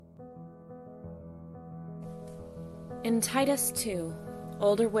In Titus 2,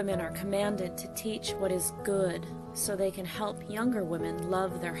 older women are commanded to teach what is good so they can help younger women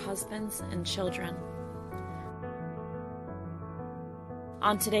love their husbands and children.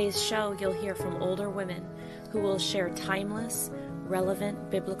 On today's show, you'll hear from older women who will share timeless,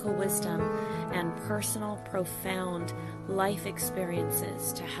 relevant biblical wisdom and personal, profound life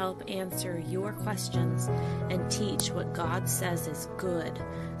experiences to help answer your questions and teach what God says is good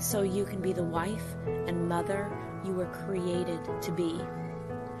so you can be the wife and mother you were created to be.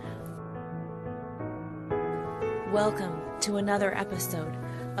 Welcome to another episode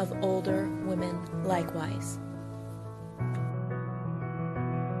of Older Women Likewise.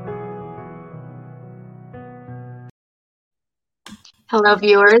 Hello,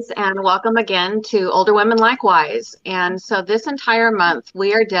 viewers, and welcome again to Older Women Likewise. And so this entire month,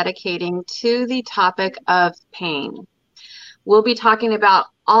 we are dedicating to the topic of pain. We'll be talking about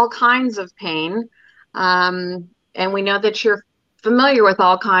all kinds of pain, and we know that you're familiar with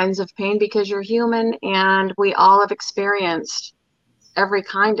all kinds of pain because you're human, and we all have experienced every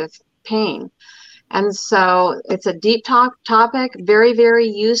kind of pain. And so it's a deep topic, very, very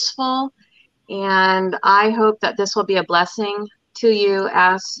useful, and I hope that this will be a blessing to you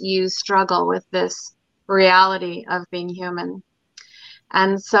as you struggle with this reality of being human.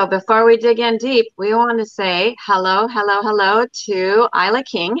 And so before we dig in deep, we want to say hello to Isla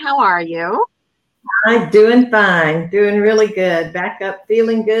King. How are you? I'm doing fine, doing really good. Back up,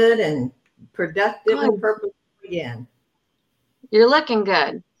 feeling good and productive and purposeful again. You're looking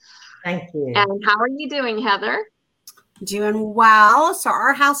good. Thank you. And how are you doing, Heather? Doing well. So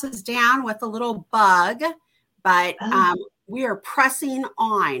our house is down with a little bug, but we are pressing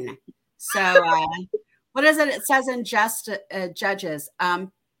on. So what is it? It says in Judges.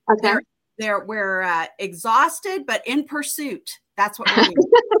 Okay. We're exhausted, but in pursuit. That's what we're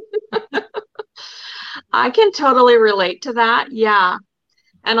doing. I can totally relate to that. Yeah.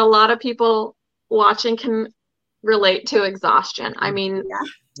 And a lot of people watching can relate to exhaustion. I mean,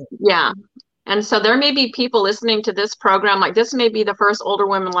 yeah. And so there may be people listening to this program, like this may be the first Older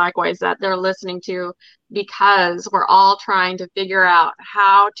Women Likewise that they're listening to, because we're all trying to figure out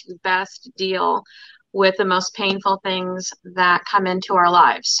how to best deal with the most painful things that come into our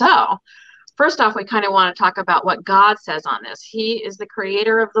lives. So first off, we kind of want to talk about what God says on this. He is the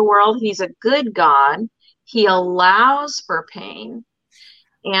creator of the world. He's a good God. He allows for pain.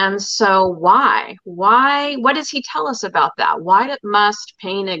 And so why? What does he tell us about that? Why must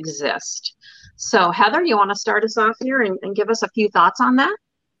pain exist? So Heather, you want to start us off here and give us a few thoughts on that?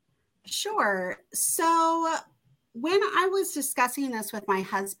 Sure. So when I was discussing this with my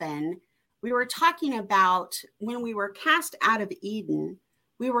husband, we were talking about when we were cast out of Eden,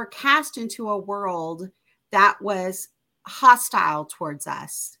 we were cast into a world that was hostile towards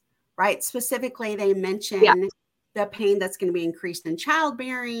us, right? Specifically, they mentioned the pain that's going to be increased in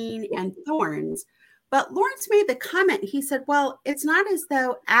childbearing and thorns. But Lawrence made the comment, he said, well, it's not as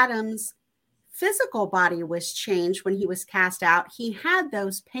though Adam's physical body was changed when he was cast out. He had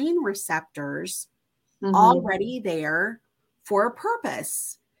those pain receptors already there for a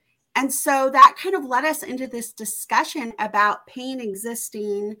purpose. And so that kind of led us into this discussion about pain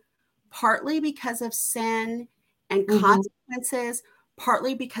existing partly because of sin and consequences,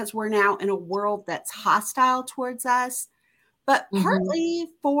 partly because we're now in a world that's hostile towards us, but partly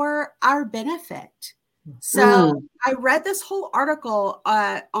for our benefit. So I read this whole article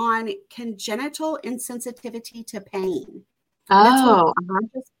on congenital insensitivity to pain. Oh,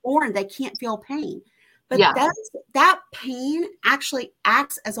 just born, they can't feel pain. But that pain actually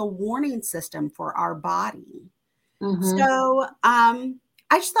acts as a warning system for our body. So I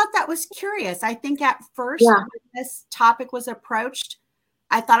just thought that was curious. I think at first when this topic was approached,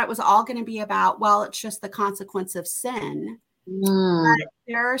 I thought it was all going to be about, well, it's just the consequence of sin. But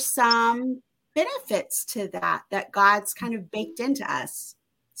there are some benefits to that God's kind of baked into us.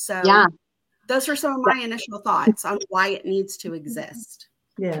 So those are some of my initial thoughts on why it needs to exist.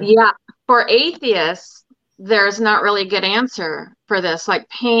 Yeah. For atheists, there's not really a good answer for this. Like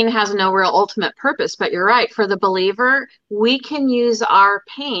pain has no real ultimate purpose, but you're right. For the believer, we can use our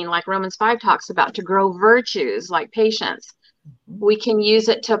pain, like Romans 5 talks about, to grow virtues like patience. We can use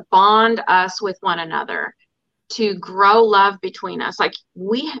it to bond us with one another, to grow love between us. Like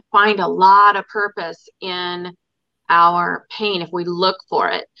we find a lot of purpose in our pain if we look for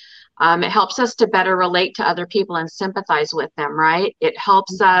it. It helps us to better relate to other people and sympathize with them, right? It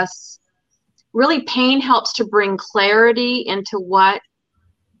helps us, really pain helps to bring clarity into what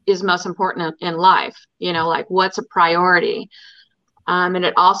is most important in life, you know, like what's a priority. And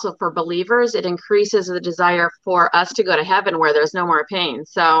it also, for believers, it increases the desire for us to go to heaven where there's no more pain.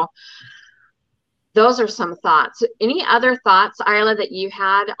 So those are some thoughts. Any other thoughts, Isla, that you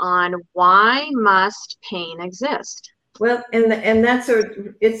had on why must pain exist? Well, and that's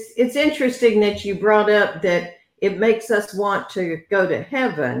it's interesting that you brought up that it makes us want to go to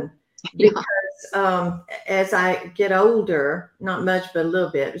heaven, because as I get older, not much, but a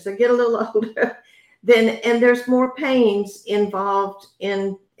little bit, as I get a little older, and there's more pains involved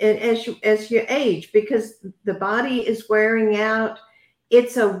as you age, because the body is wearing out.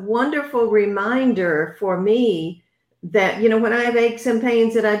 It's a wonderful reminder for me that, when I have aches and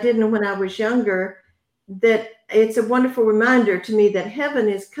pains that I didn't when I was younger, that it's a wonderful reminder to me that heaven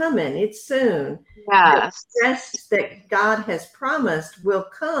is coming. It's soon. Yes. The rest that God has promised will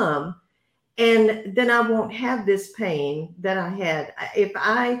come. And then I won't have this pain that I had. If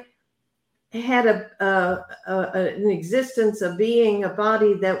I had an existence of being a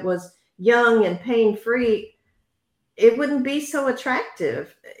body that was young and pain-free, it wouldn't be so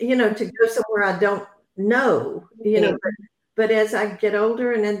attractive, to go somewhere I don't know, but as I get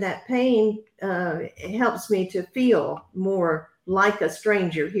older, and then that pain it helps me to feel more like a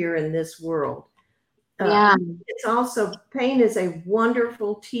stranger here in this world. It's also, pain is a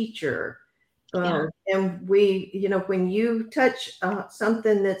wonderful teacher. And we, when you touch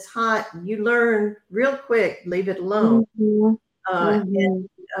something that's hot, you learn real quick, leave it alone. And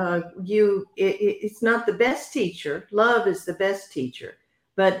it's not the best teacher. Love is the best teacher,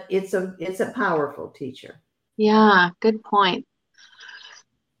 but it's a powerful teacher. Yeah, good point.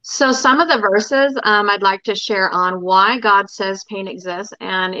 So some of the verses I'd like to share on why God says pain exists.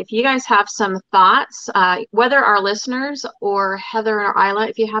 And if you guys have some thoughts, whether our listeners or Heather or Isla,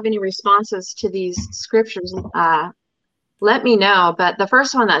 if you have any responses to these scriptures, let me know. But the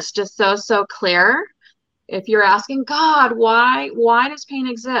first one that's just so clear, if you're asking God, why does pain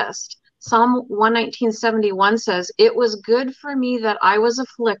exist? Psalm 119:71 says, "It was good for me that I was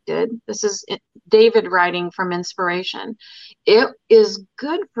afflicted." This is David writing from inspiration. "It is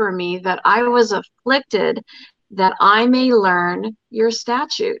good for me that I was afflicted, that I may learn your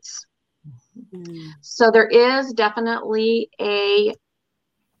statutes." So there is definitely a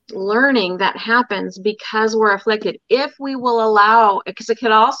learning that happens because we're afflicted. If we will allow, because it could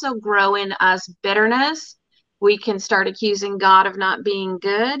also grow in us bitterness. We can start accusing God of not being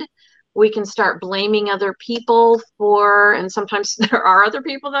good. We can start blaming other people for, and sometimes there are other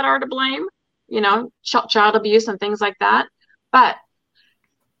people that are to blame, child abuse and things like that. But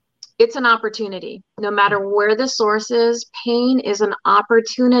it's an opportunity. No matter where the source is, pain is an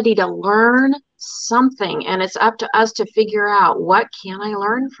opportunity to learn something. And it's up to us to figure out, what can I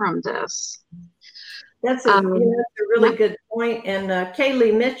learn from this? That's a really good point. And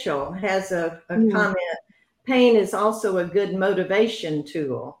Kaylee Mitchell has a comment. Pain is also a good motivation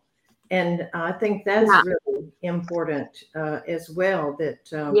tool. And I think that's really important as well, that,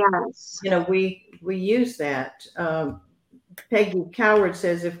 we use that. Peggy Coward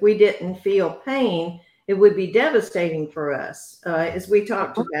says, if we didn't feel pain, it would be devastating for us. As we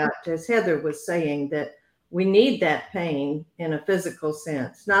talked about, as Heather was saying, that we need that pain in a physical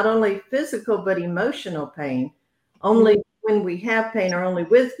sense, not only physical, but emotional pain. Only when we have pain, or only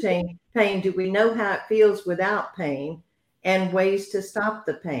with pain, do we know how it feels without pain and ways to stop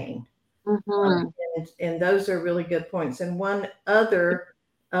the pain. And those are really good points. And one other,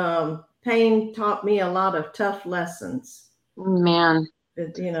 pain taught me a lot of tough lessons. Man,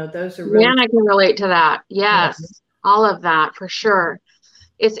 those are really. Man, I can relate to that. Yes, all of that for sure.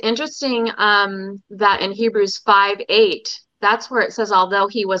 It's interesting that in Hebrews 5:8, that's where it says, although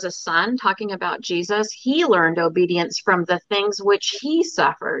he was a son, talking about Jesus, he learned obedience from the things which he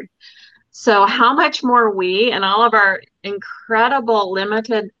suffered. So how much more we, and all of our incredible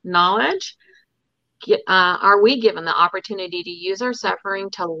limited knowledge, are we given the opportunity to use our suffering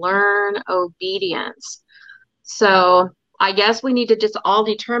to learn obedience? So I guess we need to just all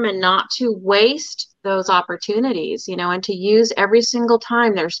determine not to waste those opportunities, and to use every single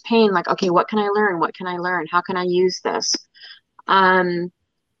time there's pain, like, okay, what can I learn? What can I learn? How can I use this?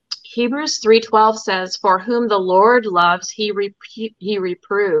 Hebrews 3:12 says, "For whom the Lord loves, he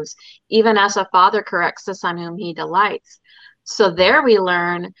reproves, even as a father corrects the son whom he delights." So there we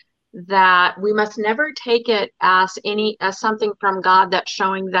learn that we must never take it as something from God that's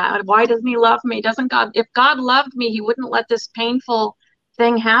showing that, why doesn't he love me? If God loved me, he wouldn't let this painful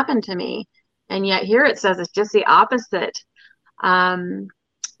thing happen to me. And yet here it says it's just the opposite.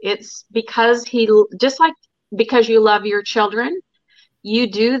 It's because because you love your children, you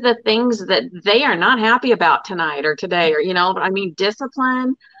do the things that they are not happy about tonight or today, or,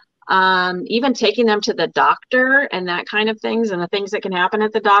 discipline, even taking them to the doctor and that kind of things, and the things that can happen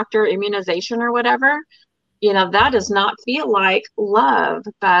at the doctor, immunization or whatever. that does not feel like love,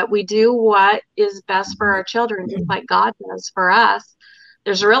 but we do what is best for our children, just like God does for us.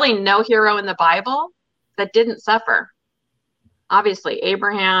 There's really no hero in the Bible that didn't suffer. Obviously,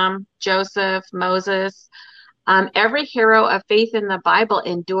 Abraham, Joseph, Moses, every hero of faith in the Bible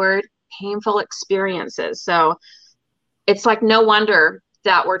endured painful experiences. So it's like no wonder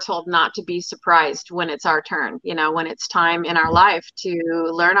that we're told not to be surprised when it's our turn, when it's time in our life to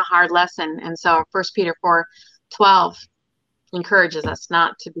learn a hard lesson. And so 1 Peter 4:12 encourages us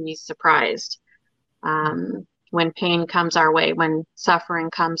not to be surprised when pain comes our way, when suffering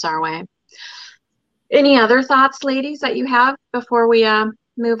comes our way. Any other thoughts, ladies, that you have before we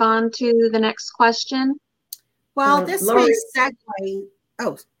move on to the next question? Well, this may segue.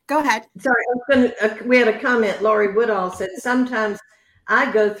 Oh, go ahead. Sorry, we had a comment. Laurie Woodall said, sometimes I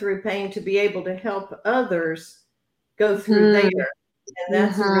go through pain to be able to help others go through there. And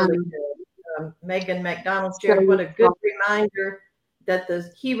that's really good. Megan McDonald shared, what a good reminder that the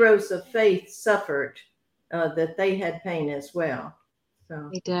heroes of faith suffered, that they had pain as well. So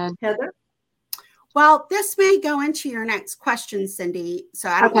they did. Heather? Well, this may go into your next question, Cindy. So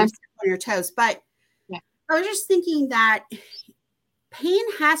I don't want to step on your toes, but I was just thinking that pain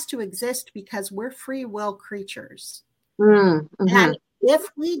has to exist because we're free will creatures. And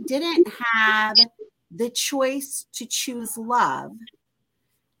if we didn't have the choice to choose love,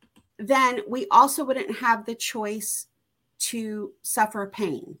 then we also wouldn't have the choice to suffer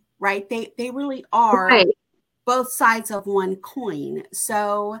pain, right? They really are both sides of one coin.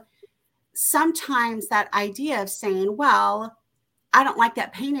 So sometimes that idea of saying, well, I don't like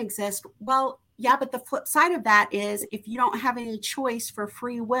that pain exists. Well, yeah, but the flip side of that is if you don't have any choice for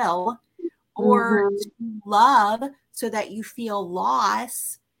free will or to love so that you feel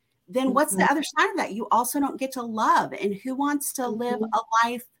loss, then what's the other side of that? You also don't get to love. And who wants to live a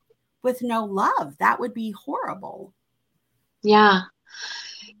life with no love? That would be horrible. Yeah.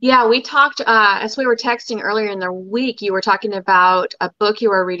 Yeah, we talked, as we were texting earlier in the week, you were talking about a book you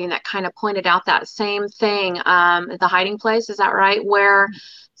were reading that kind of pointed out that same thing, The Hiding Place, is that right? Where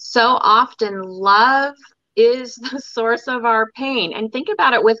so often love is the source of our pain. And think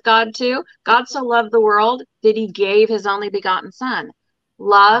about it with God too. God so loved the world that he gave his only begotten son.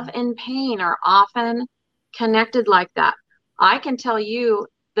 Love and pain are often connected like that. I can tell you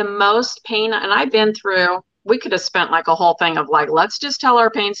the most pain, and I've been through, we could have spent like a whole thing of like, let's just tell our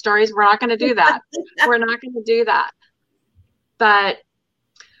pain stories. We're not going to do that. We're not going to do that. But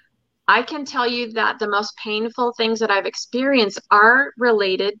I can tell you that the most painful things that I've experienced are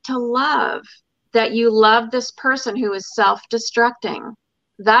related to love, that you love this person who is self-destructing.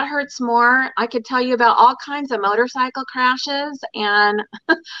 That hurts more. I could tell you about all kinds of motorcycle crashes and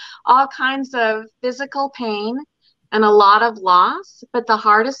all kinds of physical pain and a lot of loss. But the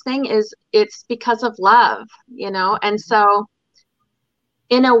hardest thing is it's because of love, and so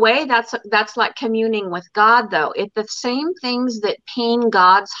in a way that's like communing with God, though. It's the same things that pain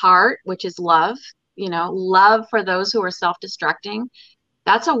God's heart, which is love, love for those who are self-destructing.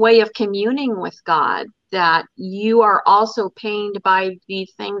 That's a way of communing with God, that you are also pained by the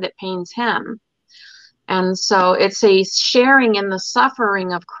thing that pains him. And so it's a sharing in the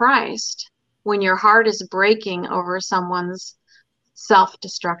suffering of Christ when your heart is breaking over someone's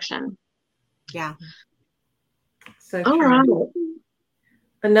self-destruction. Yeah. So true. Right.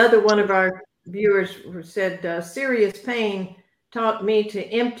 Another one of our viewers said, serious pain taught me to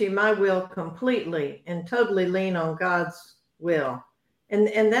empty my will completely and totally lean on God's will.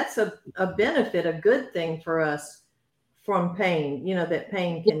 And that's a benefit, a good thing for us from pain, that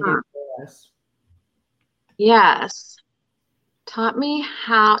pain can do for us. Yes. Taught me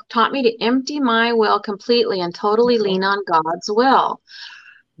to empty my will completely and totally lean on God's will.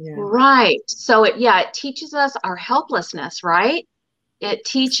 Yeah. Right. So it teaches us our helplessness, right? It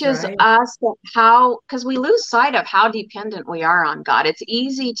teaches us because we lose sight of how dependent we are on God. It's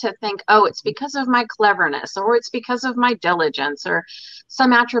easy to think, oh, it's because of my cleverness, or it's because of my diligence, or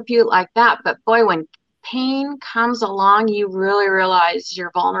some attribute like that. But boy, when pain comes along, you really realize your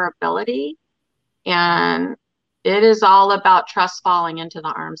vulnerability, and it is all about trust falling into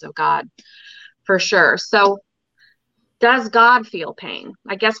the arms of God, for sure. So does God feel pain?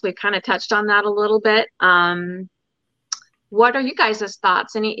 I guess we kind of touched on that a little bit. What are you guys'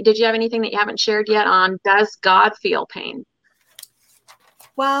 thoughts? Did you have anything that you haven't shared yet on does God feel pain?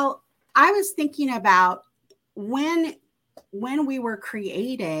 Well, I was thinking about when we were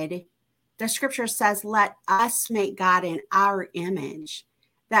created, the scripture says, let us make God in our image.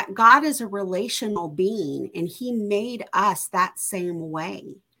 That God is a relational being and he made us that same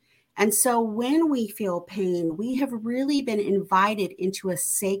way. And so when we feel pain, we have really been invited into a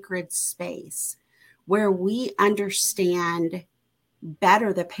sacred space where we understand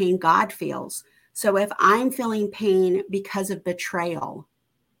better the pain God feels. So if I'm feeling pain because of betrayal,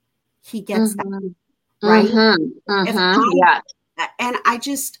 he gets that, right? If Yeah. And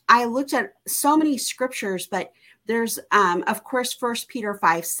I looked at so many scriptures, but there's, of course, 1 Peter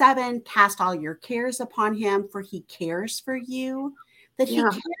 5:7, cast all your cares upon him, for he cares for you, that he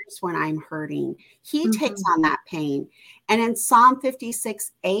cares when I'm hurting. He takes on that pain. And in Psalm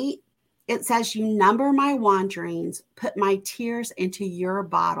 56:8, it says, you number my wanderings, put my tears into your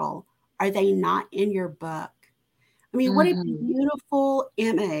bottle. Are they not in your book? I mean, what a beautiful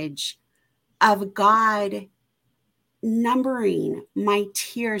image of God numbering my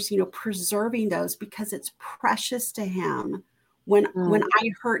tears, preserving those, because it's precious to him. When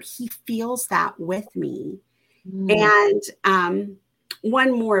I hurt, he feels that with me. And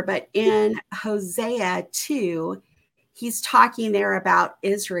one more, but in Hosea 2, he's talking there about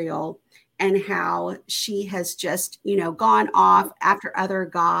Israel and how she has just, gone off after other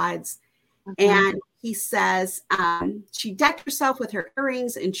gods. And he says, she decked herself with her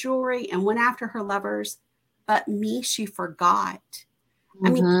earrings and jewelry and went after her lovers, but me she forgot. I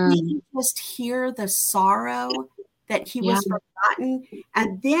mean, can you just hear the sorrow that he was forgotten?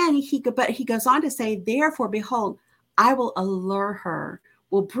 And then he goes on to say, therefore, behold, I will allure her,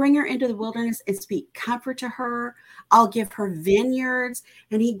 will bring her into the wilderness and speak comfort to her. I'll give her vineyards.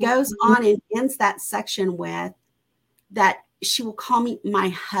 And he goes on and ends that section with that she will call me my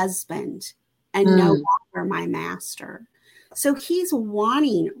husband and no longer my master. So he's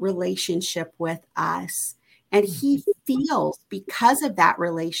wanting relationship with us. And he feels, because of that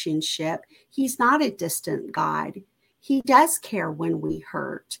relationship, he's not a distant God. He does care when we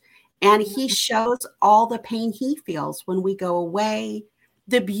hurt. And he shows all the pain he feels when we go away.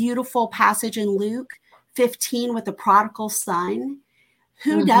 The beautiful passage in Luke 15 with the prodigal son.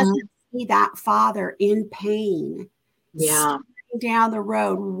 Who doesn't see that father in pain? Down the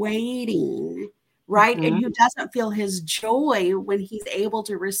road waiting, right? And who doesn't feel his joy when he's able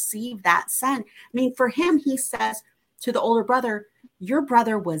to receive that son? I mean, for him, he says to the older brother, your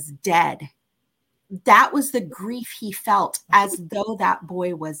brother was dead. That was the grief he felt, as though that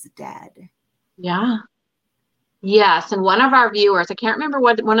boy was dead. Yeah. Yes. And one of our viewers, I can't remember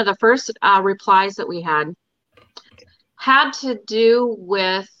what one of the first replies that we had to do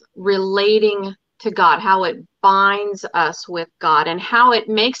with relating to God, how it binds us with God and how it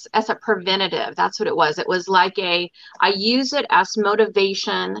makes us a preventative. That's what it was. It was like I use it as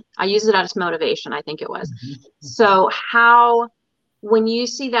motivation. I think it was. So how, when you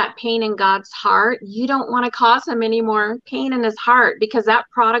see that pain in God's heart, you don't want to cause him any more pain in his heart, because that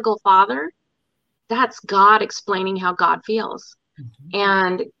prodigal father, that's God explaining how God feels.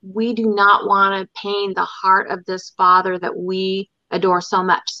 And we do not want to pain the heart of this father that we adore so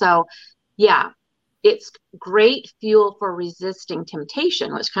much. So yeah, it's great fuel for resisting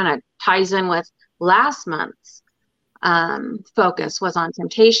temptation, which kind of ties in with last month's focus was on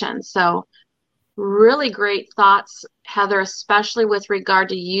temptation. So really great thoughts, Heather, especially with regard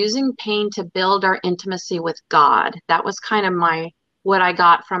to using pain to build our intimacy with God. That was kind of what I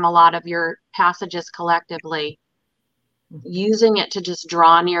got from a lot of your passages collectively. Using it to just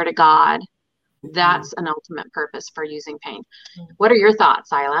draw near to God. That's an ultimate purpose for using pain. What are your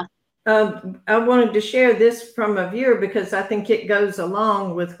thoughts, Isla? I wanted to share this from a viewer because I think it goes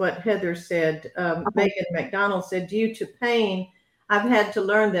along with what Heather said. Megan McDonald said, due to pain, I've had to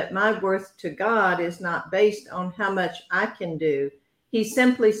learn that my worth to God is not based on how much I can do. He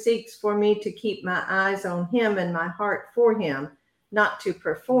simply seeks for me to keep my eyes on him and my heart for him, not to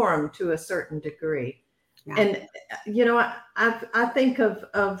perform to a certain degree. Yeah. And, I think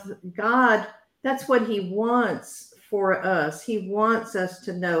of God, that's what he wants for us. He wants us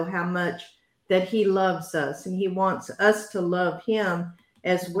to know how much that he loves us, and he wants us to love him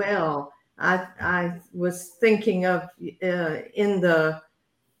as well. I was thinking of in the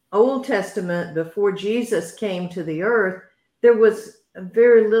Old Testament, before Jesus came to the earth, there was a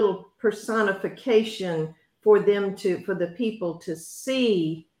very little personification for the people to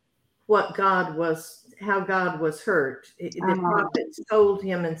see what God was, how God was hurt. The prophets told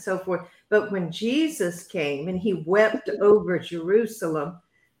him and so forth. But when Jesus came and he wept over Jerusalem,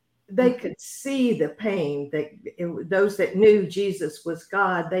 they could see the pain those that knew Jesus was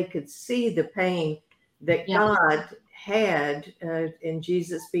God, they could see the pain that God had in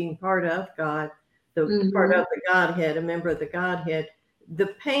Jesus being part of God, part of the Godhead, a member of the Godhead,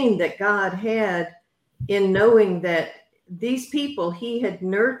 the pain that God had in knowing that these people he had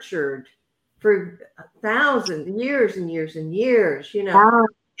nurtured for 1,000 years and years and years,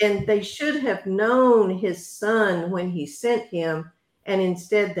 and they should have known his son when he sent him. and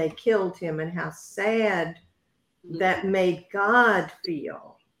instead they killed him, and how sad that made God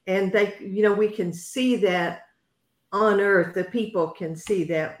feel. And they, we can see that on earth. The people can see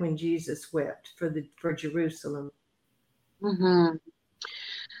that when Jesus wept for Jerusalem. Mm-hmm.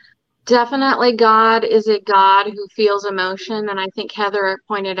 Definitely, God is a God who feels emotion. And I think Heather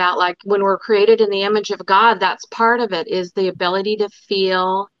pointed out, like, when we're created in the image of God, that's part of it, is the ability to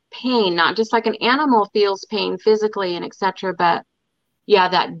feel pain, not just like an animal feels pain physically and etc., but yeah,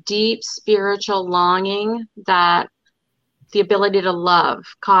 that deep spiritual longing that the ability to love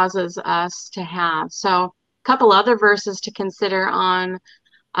causes us to have. So a couple other verses to consider on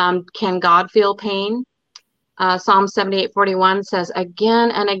can God feel pain? Psalm 78:41 says,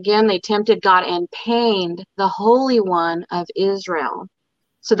 again and again they tempted God and pained the Holy One of Israel.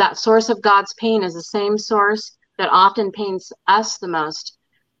 So that source of God's pain is the same source that often pains us the most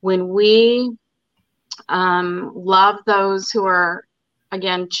when we love those who are,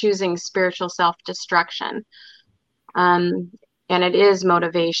 again, choosing spiritual self-destruction. And it is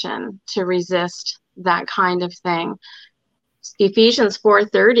motivation to resist that kind of thing. Ephesians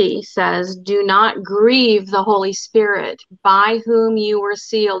 4:30 says, do not grieve the Holy Spirit, by whom you were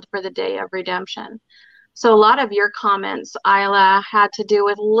sealed for the day of redemption. So a lot of your comments, Isla, had to do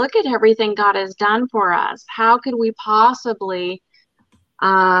with, look at everything God has done for us. How could we possibly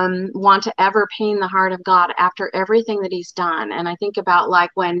want to ever pain the heart of God after everything that he's done? And I think about,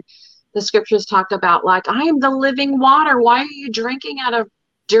 like, when the scriptures talked about, like, I am the living water. Why are you drinking out of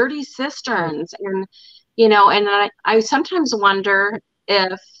dirty cisterns? And and I sometimes wonder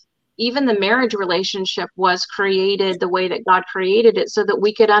if even the marriage relationship was created the way that God created it, so that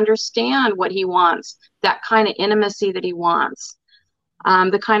we could understand what he wants, that kind of intimacy that he wants,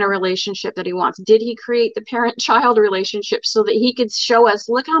 the kind of relationship that he wants. Did he create the parent-child relationship so that he could show us,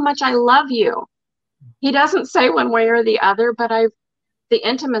 look how much I love you? He doesn't say one way or the other, but the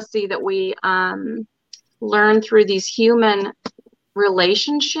intimacy that we learn through these human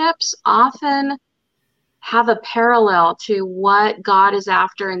relationships often have a parallel to what God is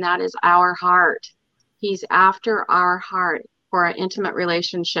after, and that is our heart. He's after our heart for an intimate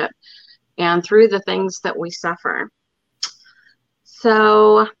relationship, and through the things that we suffer.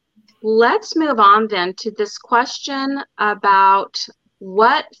 So let's move on then to this question about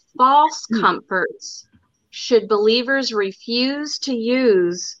what false comforts should believers refuse to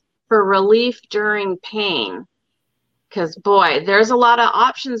use for relief during pain? Because, boy, there's a lot of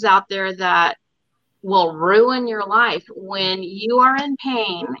options out there that will ruin your life when you are in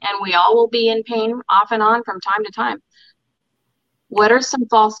pain, and we all will be in pain off and on from time to time. What are some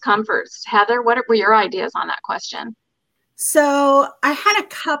false comforts? Heather, what were your ideas on that question? So I had a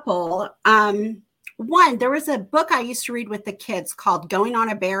couple. One, there was a book I used to read with the kids called Going on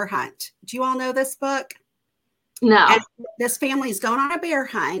a Bear Hunt. Do you all know this book? No. And this family is going on a bear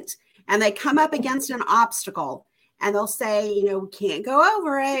hunt, and they come up against an obstacle, and they'll say, we can't go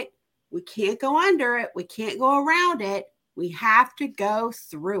over it. We can't go under it. We can't go around it. We have to go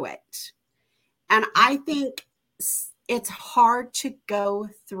through it. And I think it's hard to go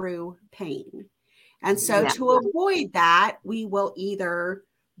through pain. And so to avoid that, we will either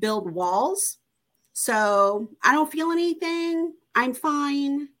build walls. So I don't feel anything. I'm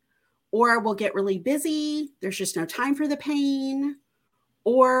fine. Or we'll get really busy. There's just no time for the pain.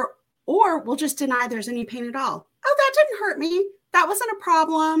 Or we'll just deny there's any pain at all. Oh, that didn't hurt me. That wasn't a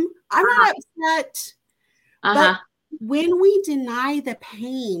problem. I'm not upset. But when we deny the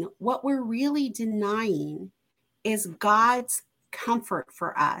pain, what we're really denying is God's comfort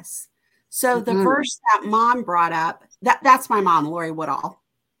for us. So the verse that Mom brought up, that's my mom, Lori Woodall.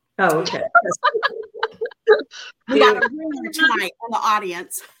 Oh, okay. We got a ringer tonight in the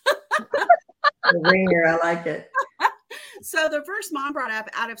audience. The ringer, I like it. So the verse Mom brought up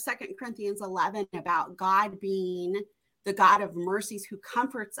out of 2 Corinthians 11 about God being the God of mercies who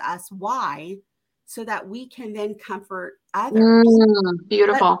comforts us. Why? So that we can then comfort others.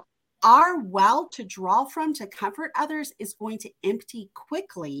 Beautiful. But our well to draw from to comfort others is going to empty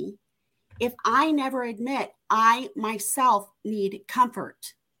quickly if I never admit I myself need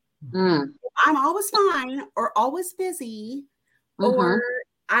comfort. If I'm always fine or always busy or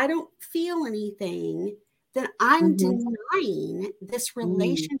I don't feel anything, then I'm denying this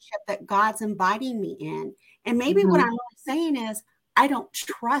relationship that God's inviting me in. And maybe what I'm really saying is, I don't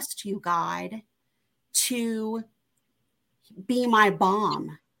trust you, God, to be my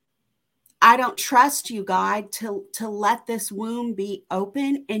balm. I don't trust you, God, to let this wound be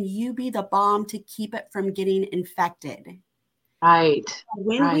open and you be the balm to keep it from getting infected. Right.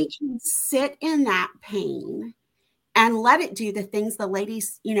 When we can sit in that pain and let it do the things the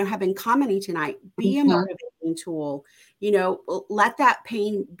ladies, have been commenting tonight. Be a motivating tool. Let that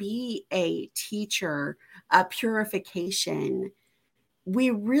pain be a teacher, a purification.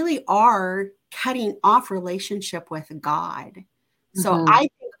 We really are cutting off relationship with God. So I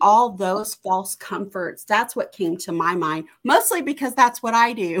think all those false comforts, that's what came to my mind, mostly because that's what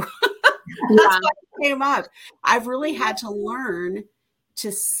I do. That's what came up. I've really had to learn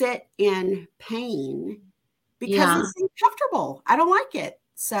to sit in pain because it's uncomfortable. I don't like it.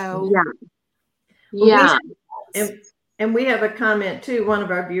 So and we have a comment too. One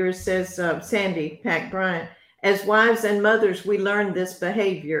of our viewers says, Sandy Pack Bryant, as wives and mothers, we learn this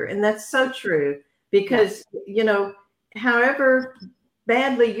behavior. And that's so true because, however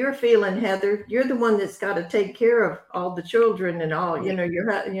badly you're feeling, Heather, you're the one that's got to take care of all the children and all,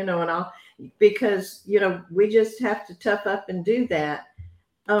 and all, because, we just have to tough up and do that.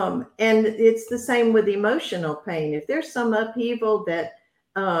 And it's the same with emotional pain. If there's some upheaval that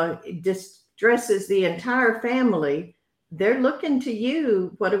distresses the entire family, they're looking to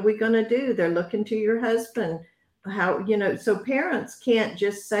you. What are we going to do? They're looking to your husband. How, so parents can't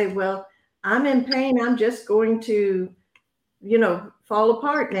just say, well, I'm in pain, I'm just going to, fall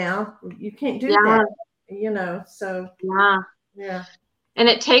apart now. You can't do that, so. Yeah. And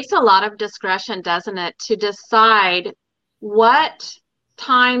it takes a lot of discretion, doesn't it, to decide what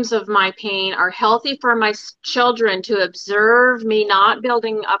times of my pain are healthy for my children to observe me not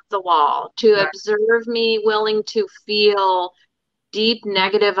building up the wall, to observe me willing to feel deep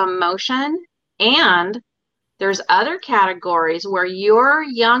negative emotion. And there's other categories where your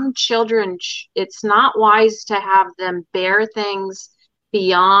young children, it's not wise to have them bear things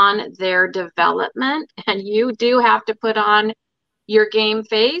beyond their development. And you do have to put on your game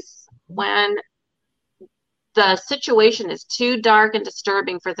face when the situation is too dark and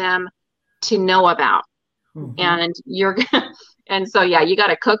disturbing for them to know about. And and so, you got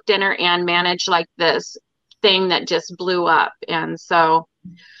to cook dinner and manage like this thing that just blew up. And so,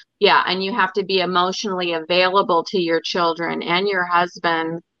 and you have to be emotionally available to your children and your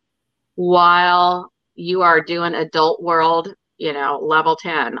husband while you are doing adult world, level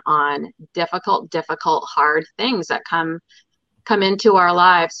 10 on difficult, hard things that come into our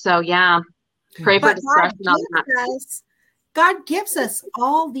lives. So pray for discretion on that. God gives us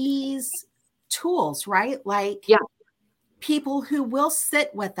all these tools, right? Like people who will sit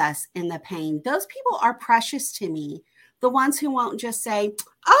with us in the pain. Those people are precious to me. The ones who won't just say,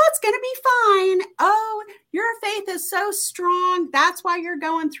 oh, it's going to be fine. Oh, your faith is so strong. That's why you're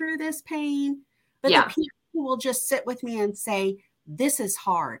going through this pain. But the people who will just sit with me and say, this is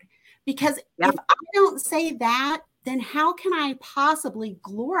hard. Because if I don't say that, then how can I possibly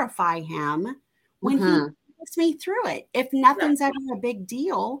glorify him when he puts me through it? If nothing's ever a big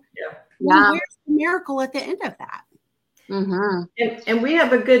deal, where's the miracle at the end of that? And we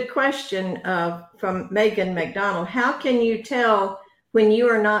have a good question from Megan McDonald. How can you tell when you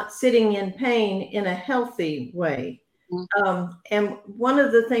are not sitting in pain in a healthy way? And one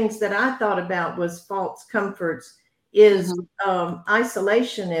of the things that I thought about was false comforts is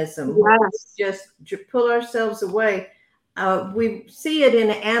isolationism. Just pull ourselves away. We see it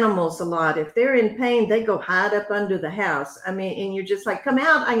in animals a lot. If they're in pain, they go hide up under the house. I mean, and you're just like, come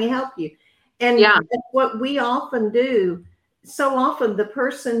out, I can help you. And that's what we often do. So often the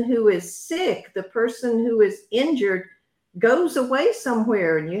person who is sick, the person who is injured goes away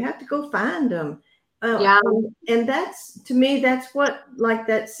somewhere and you have to go find them. And that's, to me, that's what, like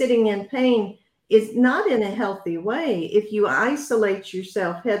that sitting in pain is not in a healthy way. If you isolate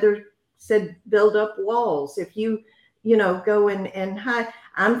yourself, Heather said, build up walls. If you go and hide,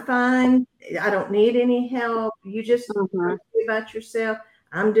 I'm fine. I don't need any help. You just worry about yourself.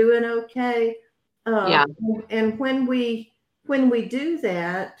 I'm doing okay. And when we do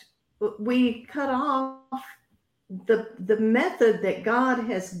that, we cut off the method that God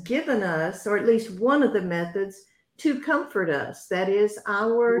has given us, or at least one of the methods to comfort us. That is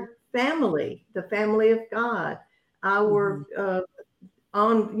our family, the family of God, our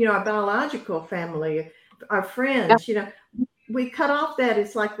our biological family, our friends. We cut off that.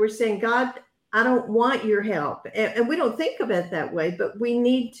 It's like we're saying, God, I don't want your help. And we don't think of it that way, but we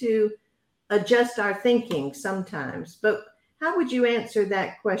need to adjust our thinking sometimes. But how would you answer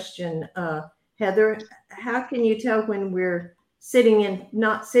that question, Heather? How can you tell when we're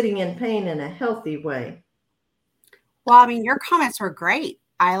not sitting in pain in a healthy way? Well, I mean, your comments were great,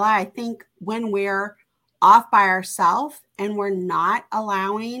 Isla. I think when we're off by ourselves and we're not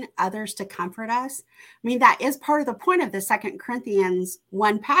allowing others to comfort us, I mean, that is part of the point of the 2 Corinthians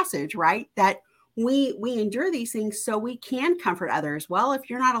 1 passage, right? That we endure these things so we can comfort others. Well, if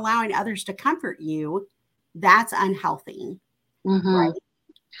you're not allowing others to comfort you, that's unhealthy. Mm-hmm. Right.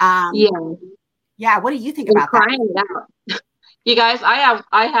 Yeah. Yeah. What do you think And about crying that? it out. You guys,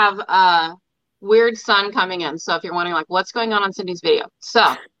 I have a weird sun coming in. So if you're wondering like what's going on Cindy's video,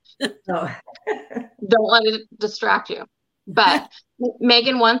 so Oh. don't let it distract you. But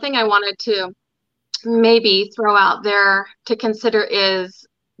Megan, one thing I wanted to maybe throw out there to consider is,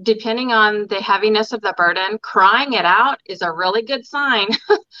 depending on the heaviness of the burden, crying it out is a really good sign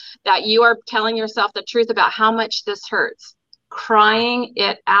that you are telling yourself the truth about how much this hurts. Crying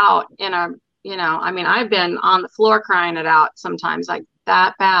it out in a, I mean, I've been on the floor crying it out sometimes, like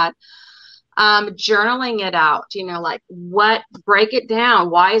that bad. Journaling it out, like break it down.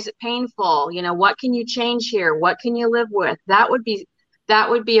 Why is it painful? What can you change here? What can you live with? That would be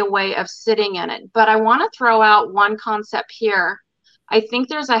a way of sitting in it. But I want to throw out one concept here. I think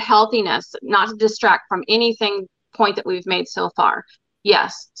there's a healthiness, not to distract from anything point that we've made so far.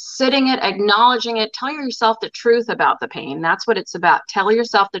 Yes, sitting it, acknowledging it, tell yourself the truth about the pain. That's what it's about. Tell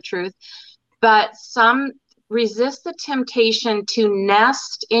yourself the truth. But resist the temptation to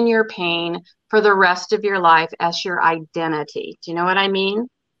nest in your pain for the rest of your life as your identity. Do you know what I mean?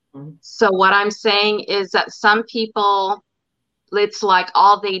 Mm-hmm. So what I'm saying is that some people, it's like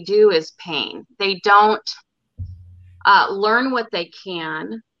all they do is pain. They don't learn what they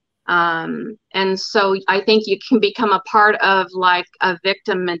can. And so I think you can become a part of like a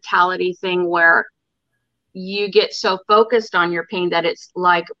victim mentality thing where you get so focused on your pain that it's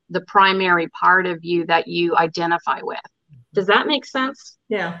like the primary part of you that you identify with. Does that make sense?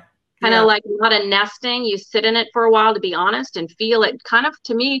 Yeah. Kind of like not a nesting. You sit in it for a while, to be honest, and feel it. Kind of,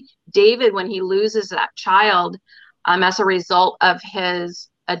 to me, David, when he loses that child as a result of his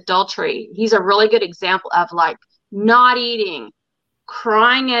adultery, he's a really good example of like not eating,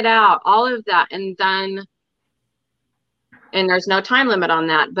 crying it out, all of that. And then, and there's no time limit on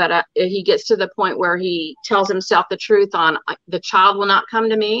that, but he gets to the point where he tells himself the truth on, the child will not come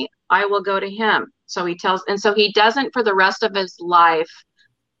to me, I will go to him. So he doesn't, for the rest of his life,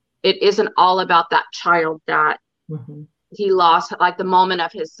 it isn't all about that child that he lost, like the moment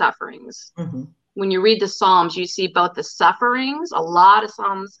of his sufferings. When you read the Psalms, you see both the sufferings, a lot of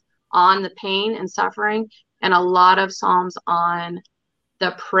Psalms on the pain and suffering, and a lot of Psalms on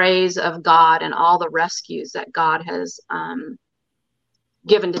the praise of God and all the rescues that God has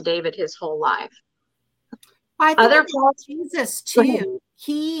given to David his whole life. I think Jesus too.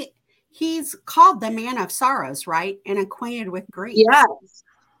 He's called the man of sorrows, right? And acquainted with grief. Yes.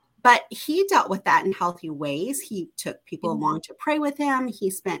 But he dealt with that in healthy ways. He took people along to pray with him. He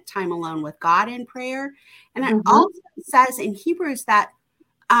spent time alone with God in prayer. And it also says in Hebrews that,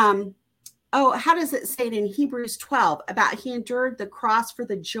 how does it say it in Hebrews 12 about he endured the cross for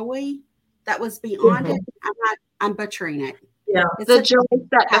the joy that was beyond it? I'm butchering it. Yeah, it's the joy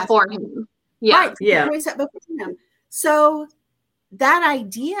set before him. Yeah, right, the joy set before him. So that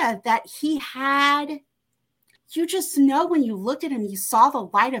idea that he had, you just know when you looked at him, you saw the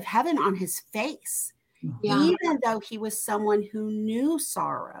light of heaven on his face. Yeah. Even though he was someone who knew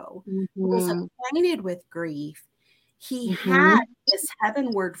sorrow, who was acquainted with grief, he had this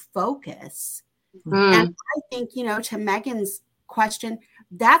heavenward focus. And I think, to Megan's question,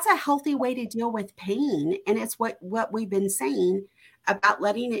 that's a healthy way to deal with pain. And it's what we've been saying about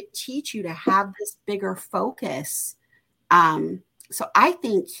letting it teach you to have this bigger focus. So I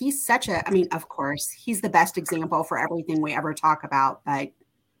think he's of course, he's the best example for everything we ever talk about. But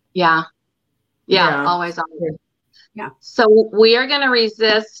yeah, always. Yeah. So we are going to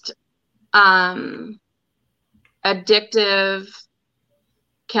resist addictive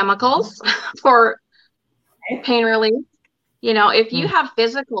chemicals for pain relief. If you have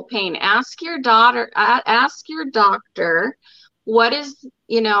physical pain, ask your doctor what is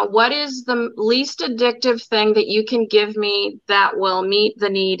the least addictive thing that you can give me that will meet the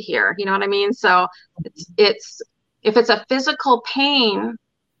need here? You know what I mean? So it's if it's a physical pain,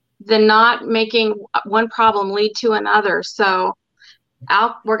 then not making one problem lead to another. So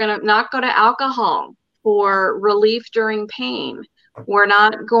we're going to not go to alcohol for relief during pain. We're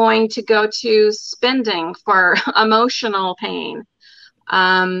not going to go to spending for emotional pain.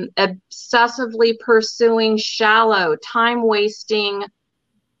 Obsessively pursuing shallow, time-wasting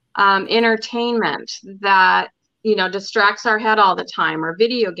entertainment that, distracts our head all the time, or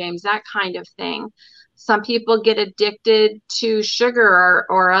video games, that kind of thing. Some people get addicted to sugar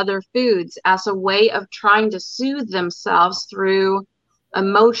or other foods as a way of trying to soothe themselves through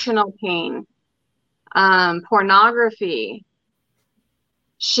emotional pain. Pornography,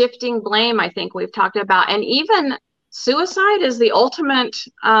 shifting blame, I think we've talked about, and even suicide is the ultimate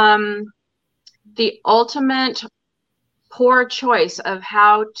poor choice of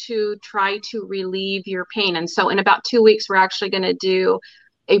how to try to relieve your pain. And so in about 2 weeks, we're actually going to do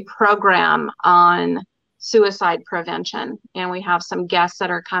a program on suicide prevention. And we have some guests that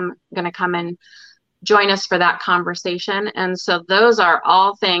are going to come and join us for that conversation. And so those are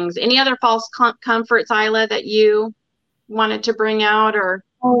all things. Any other false comforts, Isla, that you wanted to bring out? Or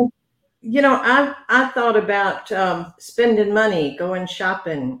I thought about spending money, going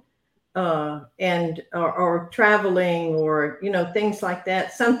shopping, and or traveling, or things like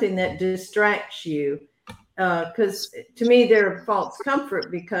that, something that distracts you, because to me they're false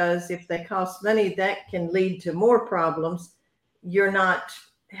comfort, because if they cost money, that can lead to more problems. You're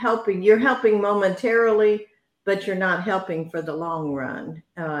helping momentarily, but you're not helping for the long run,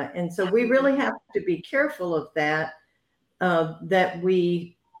 and so we really have to be careful of that, that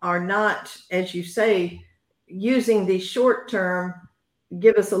we are not, as you say, using the short term,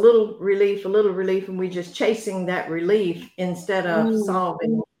 give us a little relief, and we just chasing that relief instead of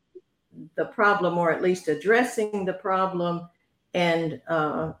solving the problem, or at least addressing the problem, and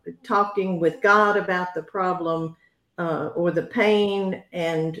talking with God about the problem, or the pain.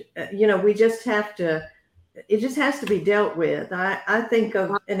 And we just have to, it just has to be dealt with. I think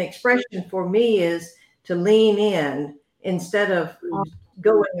of an expression for me is to lean in instead of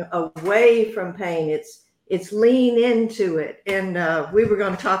going away from pain. It's lean into it. And we were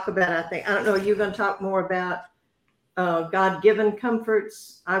going to talk about, I don't know, you're going to talk more about God-given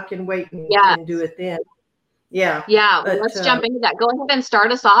comforts. I can wait and do it then. Yeah. But, let's jump into that. Go ahead and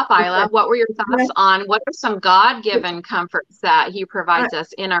start us off, Isla. What were your thoughts on what are some God-given comforts that he provides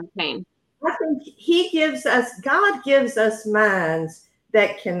us in our pain? I think God gives us minds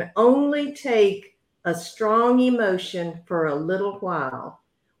that can only take a strong emotion for a little while.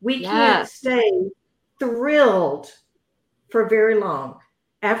 We can't stay thrilled for very long.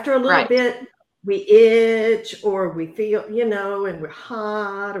 After a little bit, we itch, or we feel, and we're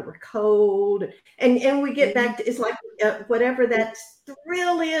hot or we're cold, and we get back to, it's like whatever that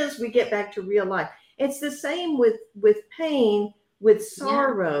thrill is, we get back to real life. It's the same with pain, with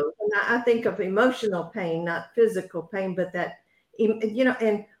sorrow. And I think of emotional pain, not physical pain, but that,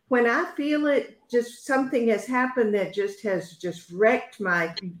 and when I feel it, just something has happened that has wrecked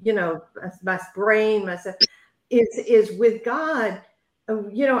my, my brain, myself, is with God.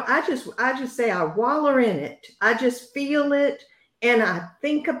 I just say I wallow in it. I just feel it, and I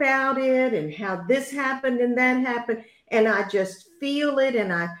think about it, and how this happened and that happened, and I just feel it,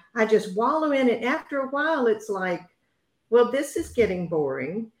 and I just wallow in it. After a while, it's like, well, this is getting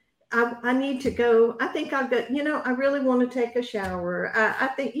boring. I need to go. I think I'll go, I really want to take a shower. I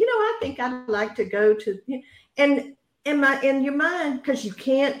think I'd like to go to, and in your mind, because you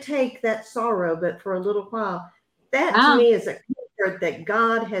can't take that sorrow, but for a little while, that to me is a comfort that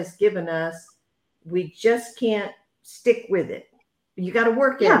God has given us. We just can't stick with it. You got to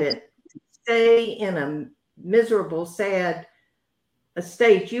work at it. Stay in a miserable, sad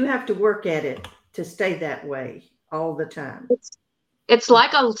state. You have to work at it to stay that way all the time. It's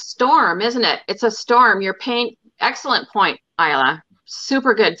like a storm, isn't it? It's a storm. Your pain. Excellent point, Isla.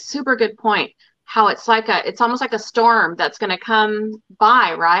 Super good point. How it's almost like a storm that's going to come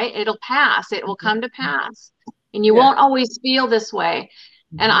by, right? It'll pass. It will come to pass. And you won't always feel this way.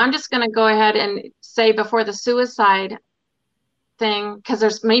 And I'm just going to go ahead and say before the suicide thing, because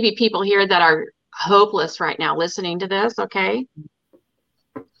there's maybe people here that are hopeless right now listening to this, okay?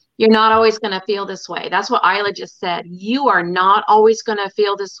 You're not always going to feel this way. That's what Isla just said. You are not always going to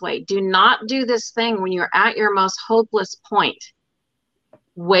feel this way. Do not do this thing when you're at your most hopeless point.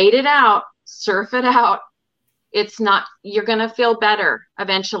 Wait it out, surf it out. You're going to feel better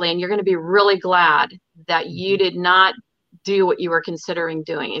eventually, and you're going to be really glad that you did not do what you were considering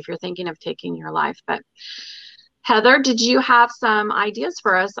doing if you're thinking of taking your life. But Heather, did you have some ideas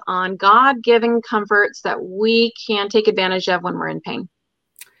for us on God-given comforts that we can take advantage of when we're in pain?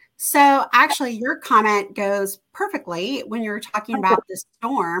 So actually, your comment goes perfectly when you're talking about the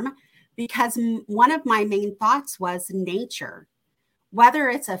storm, because one of my main thoughts was nature. Whether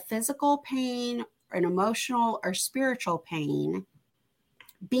it's a physical pain, an emotional or spiritual pain,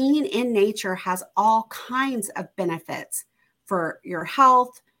 being in nature has all kinds of benefits for your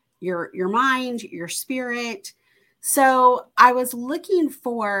health, your mind, your spirit. So I was looking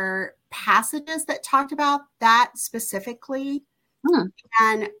for passages that talked about that specifically.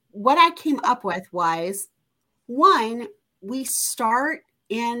 And what I came up with was, one, we start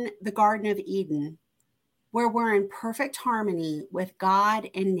in the Garden of Eden, where we're in perfect harmony with God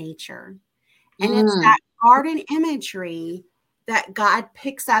and nature. And it's that garden imagery that God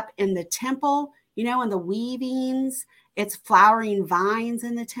picks up in the temple, in the weavings, it's flowering vines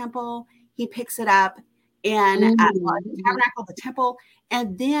in the temple. He picks it up and as well as the tabernacle, the temple.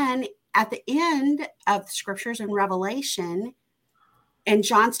 And then at the end of the scriptures in Revelation, and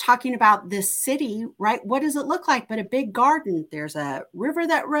John's talking about this city, right? What does it look like but a big garden? There's a river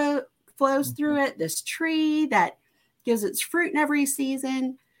that flows through it, this tree that gives its fruit in every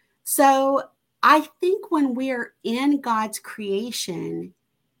season. So I think when we're in God's creation,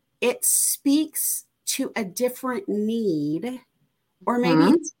 it speaks to a different need, or maybe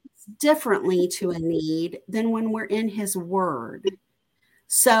it speaks differently to a need than when we're in his word.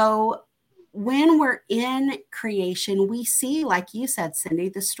 So when we're in creation, we see, like you said, Cindy,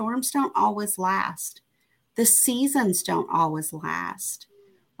 the storms don't always last. The seasons don't always last,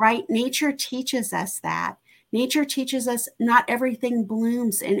 right? Nature teaches us that. Nature teaches us not everything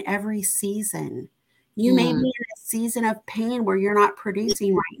blooms in every season. You may be in a season of pain where you're not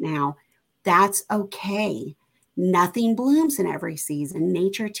producing right now. That's okay. Nothing blooms in every season.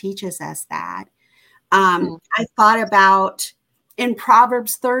 Nature teaches us that. I thought about in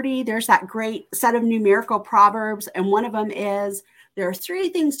Proverbs 30, there's that great set of numerical proverbs. And one of them is, there are 3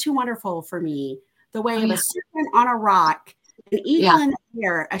 things too wonderful for me: the way of a serpent on a rock, an eagle in the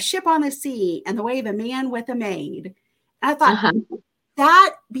air, a ship on the sea, and the way of a man with a maid. And I thought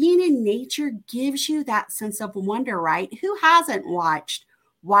that being in nature gives you that sense of wonder, right? Who hasn't watched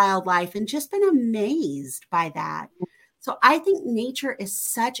wildlife and just been amazed by that? So I think nature is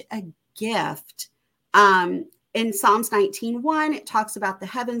such a gift. In Psalms 19:1, it talks about the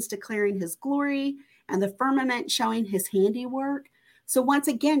heavens declaring his glory and the firmament showing his handiwork. So once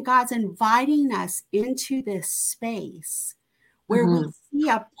again, God's inviting us into this space where we see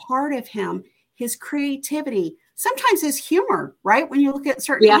a part of him, his creativity, sometimes his humor, right? When you look at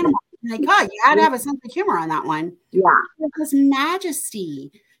certain animals, you're like, oh, you had to have a sense of humor on that one. Yeah. His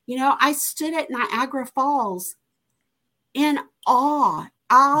majesty. You know, I stood at Niagara Falls in awe.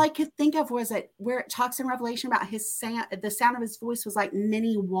 All I could think of was where it talks in Revelation about his sound, the sound of his voice was like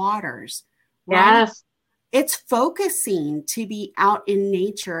many waters. Right? Yes. It's focusing to be out in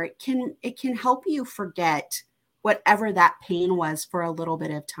nature. It can help you forget whatever that pain was for a little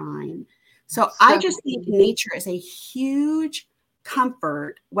bit of time. So I just think nature is a huge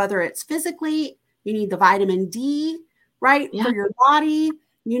comfort, whether it's physically, you need the vitamin D, right, for your body.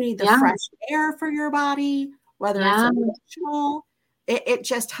 You need the fresh air for your body, whether it's emotional. It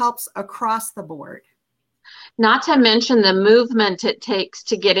just helps across the board. Not to mention the movement it takes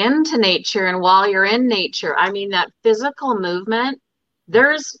to get into nature. And while you're in nature, I mean, that physical movement,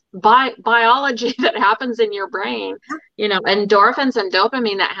 there's biology that happens in your brain, you know, endorphins and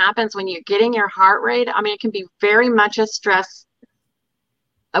dopamine that happens when you're getting your heart rate. I mean, it can be very much a stress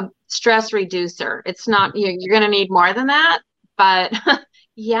reducer. It's not, you're going to need more than that, but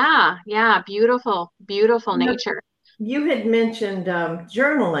beautiful nature. You had mentioned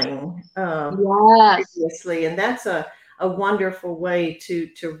journaling previously, and that's a wonderful way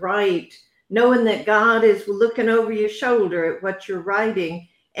to write, knowing that God is looking over your shoulder at what you're writing.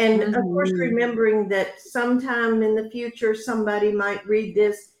 And of course, remembering that sometime in the future, somebody might read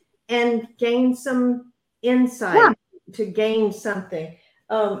this and gain some insight, to gain something.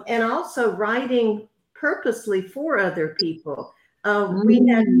 And also writing purposely for other people. We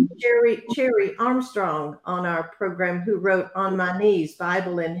had Cherry Armstrong on our program, who wrote On My Knees,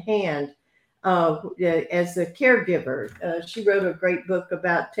 Bible in Hand, as a caregiver. She wrote a great book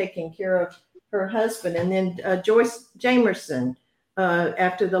about taking care of her husband. And then Joyce Jamerson,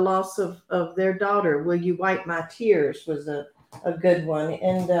 after the loss of their daughter, Will You Wipe My Tears, was a good one.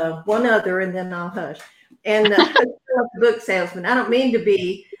 And one other, and then I'll hush. And book salesman. I don't mean to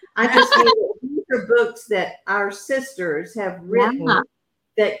be, I just mean these are books that our sisters have written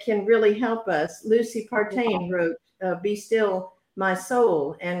that can really help us. Lucy Partain wrote Be Still My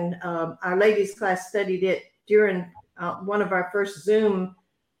Soul, and our ladies class studied it during one of our first Zoom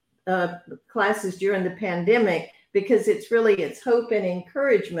classes during the pandemic, because it's hope and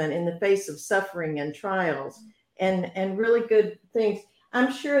encouragement in the face of suffering and trials, and really good things.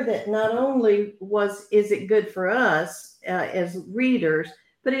 I'm sure that not only is it good for us as readers,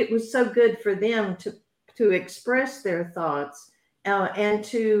 but it was so good for them to express their thoughts and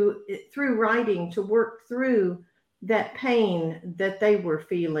through writing, to work through that pain that they were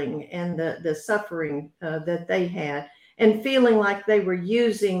feeling and the suffering that they had, and feeling like they were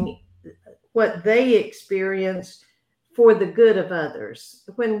using what they experienced for the good of others.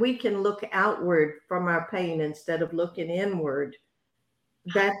 When we can look outward from our pain instead of looking inward,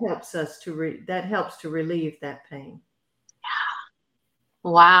 that helps us to relieve that pain.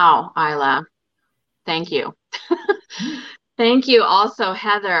 Wow, Isla. Thank you. Thank you also,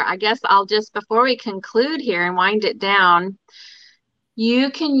 Heather. I guess I'll just, before we conclude here and wind it down,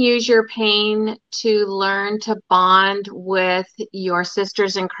 You can use your pain to learn to bond with your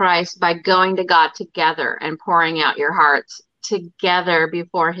sisters in Christ by going to God together and pouring out your hearts together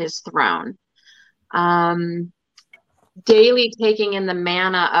before his throne. Daily taking in the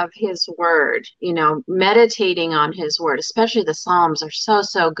manna of his word, meditating on his word, especially the Psalms are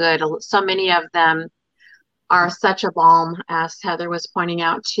so good. So many of them are such a balm, as Heather was pointing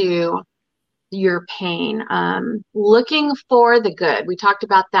out, to your pain. Looking for the good. We talked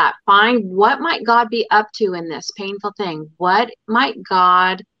about that. Find what might God be up to in this painful thing. What might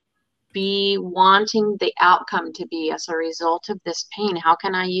God be wanting the outcome to be as a result of this pain? How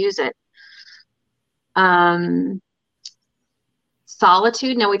can I use it?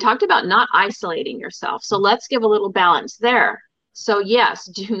 Solitude. Now, we talked about not isolating yourself. So let's give a little balance there. So yes,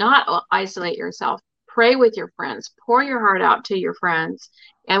 do not isolate yourself. Pray with your friends. Pour your heart out to your friends.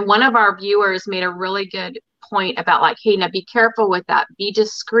 And one of our viewers made a really good point about like, hey, now be careful with that. Be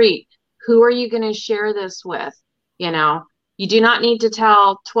discreet. Who are you going to share this with? You do not need to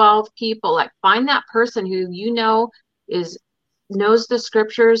tell 12 people. Like, find that person who knows the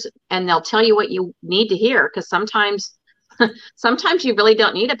scriptures, and they'll tell you what you need to hear. Because sometimes you really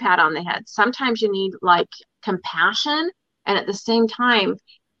don't need a pat on the head. Sometimes you need like compassion. And at the same time,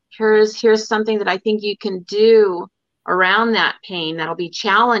 here's something that I think you can do around that pain that'll be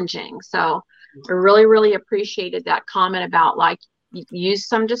challenging. So I really, really appreciated that comment about like, use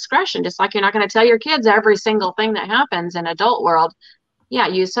some discretion, just like you're not going to tell your kids every single thing that happens in adult world. Yeah,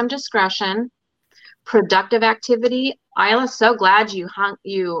 use some discretion. Productive activity. Isla, so glad you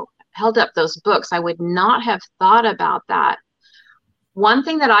held up those books. I would not have thought about that. One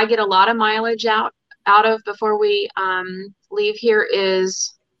thing that I get a lot of mileage out of before we leave here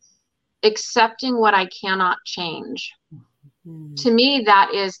is accepting what I cannot change. Mm-hmm. To me,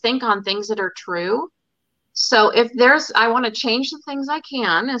 that is think on things that are true. So if I want to change the things I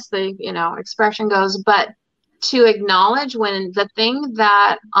can, as the expression goes, but to acknowledge when the thing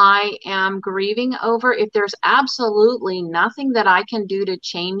that I am grieving over, if there's absolutely nothing that I can do to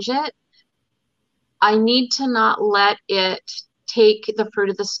change it, I need to not let it take the fruit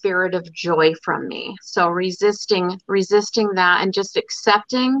of the spirit of joy from me. So resisting that and just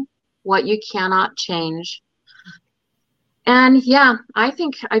accepting what you cannot change. And yeah, I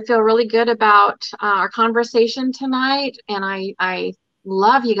think I feel really good about our conversation tonight. And I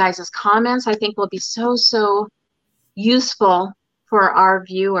love you guys' comments. I think will be so useful for our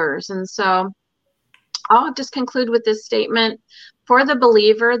viewers. And so I'll just conclude with this statement. For the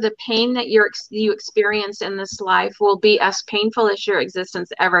believer, the pain that you experience in this life will be as painful as your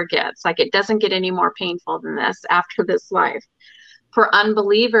existence ever gets. Like, it doesn't get any more painful than this after this life. For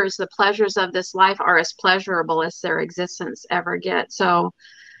unbelievers, the pleasures of this life are as pleasurable as their existence ever gets. So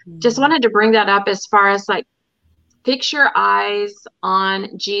just wanted to bring that up as far as like, fix your eyes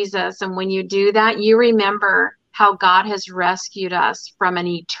on Jesus. And when you do that, you remember how God has rescued us from an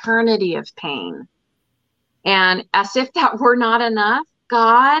eternity of pain. And as if that were not enough,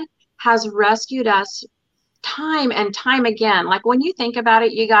 God has rescued us time and time again. Like, when you think about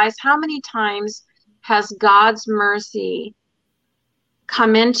it, you guys, how many times has God's mercy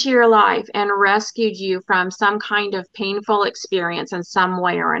come into your life and rescued you from some kind of painful experience in some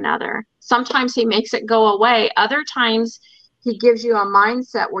way or another? Sometimes he makes it go away. Other times he gives you a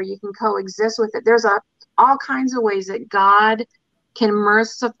mindset where you can coexist with it. There's all kinds of ways that God can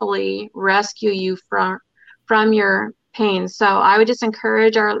mercifully rescue you from your pain. So I would just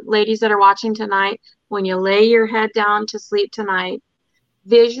encourage our ladies that are watching tonight, when you lay your head down to sleep tonight,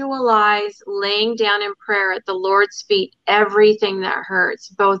 visualize laying down in prayer at the Lord's feet everything that hurts,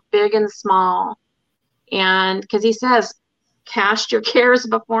 both big and small. And because he says, cast your cares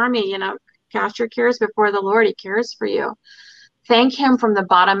before me, cast your cares before the Lord. He cares for you. Thank him from the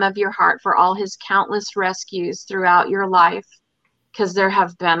bottom of your heart for all his countless rescues throughout your life, because there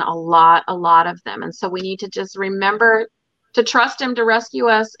have been a lot of them. And so we need to just remember to trust him to rescue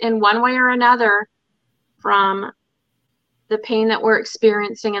us in one way or another from the pain that we're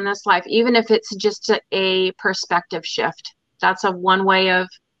experiencing in this life, even if it's just a perspective shift. That's one way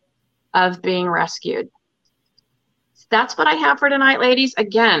of being rescued. So that's what I have for tonight, ladies.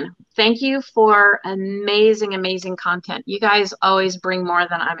 Again, thank you for amazing content. You guys always bring more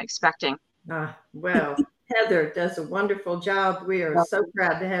than I'm expecting. Well, Heather does a wonderful job. We are so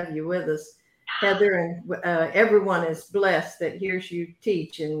proud to have you with us, Heather, and everyone is blessed that hears you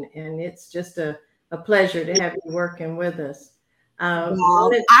teach, and it's just a pleasure to have you working with us.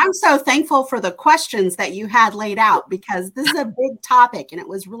 I'm so thankful for the questions that you had laid out, because this is a big topic and it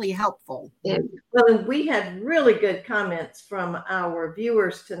was really helpful. Well, we had really good comments from our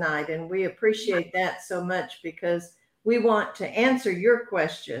viewers tonight, and we appreciate that so much, because we want to answer your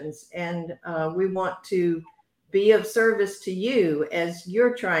questions, and we want to be of service to you as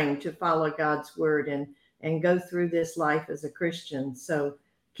you're trying to follow God's word and go through this life as a Christian. So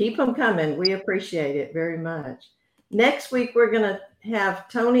keep them coming. We appreciate it very much. Next week, we're going to have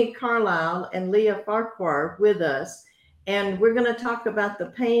Tony Carlisle and Leah Farquhar with us, and we're going to talk about the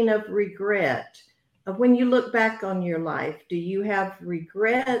pain of regret. When you look back on your life, do you have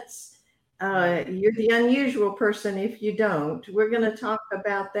regrets? You're the unusual person if you don't. We're going to talk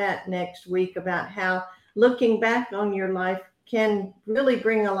about that next week, about how looking back on your life can really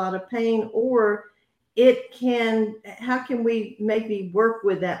bring a lot of pain, or how can we maybe work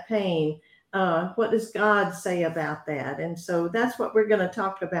with that pain? What does God say about that? And so that's what we're going to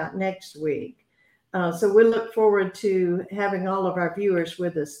talk about next week. So we look forward to having all of our viewers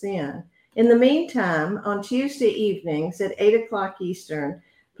with us then. In the meantime, on Tuesday evenings at 8 o'clock Eastern,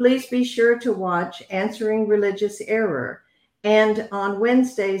 please be sure to watch Answering Religious Error. And on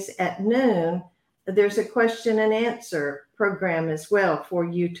Wednesdays at noon, there's a question and answer program as well for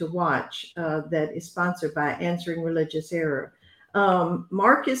you to watch that is sponsored by Answering Religious Error.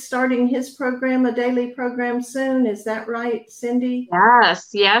 Mark is starting his program, a daily program soon. Is that right, Cindy?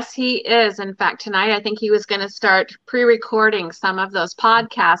 Yes, he is. In fact, tonight, I think he was going to start pre-recording some of those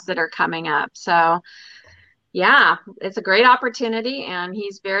podcasts that are coming up. So yeah, it's a great opportunity, and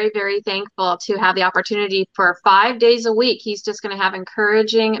he's very, very thankful to have the opportunity for 5 days a week. He's just going to have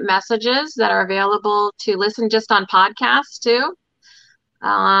encouraging messages that are available to listen just on podcasts too.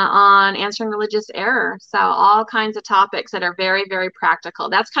 On Answering Religious Error. So all kinds of topics that are very, very practical.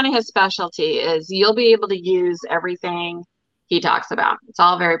 That's kind of his specialty, is you'll be able to use everything he talks about. It's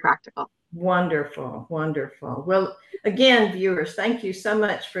all very practical. Wonderful, wonderful. Well, again, viewers, thank you so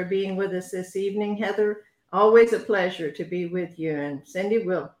much for being with us this evening. Heather, always a pleasure to be with you. And Cindy,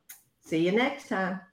 we'll see you next time.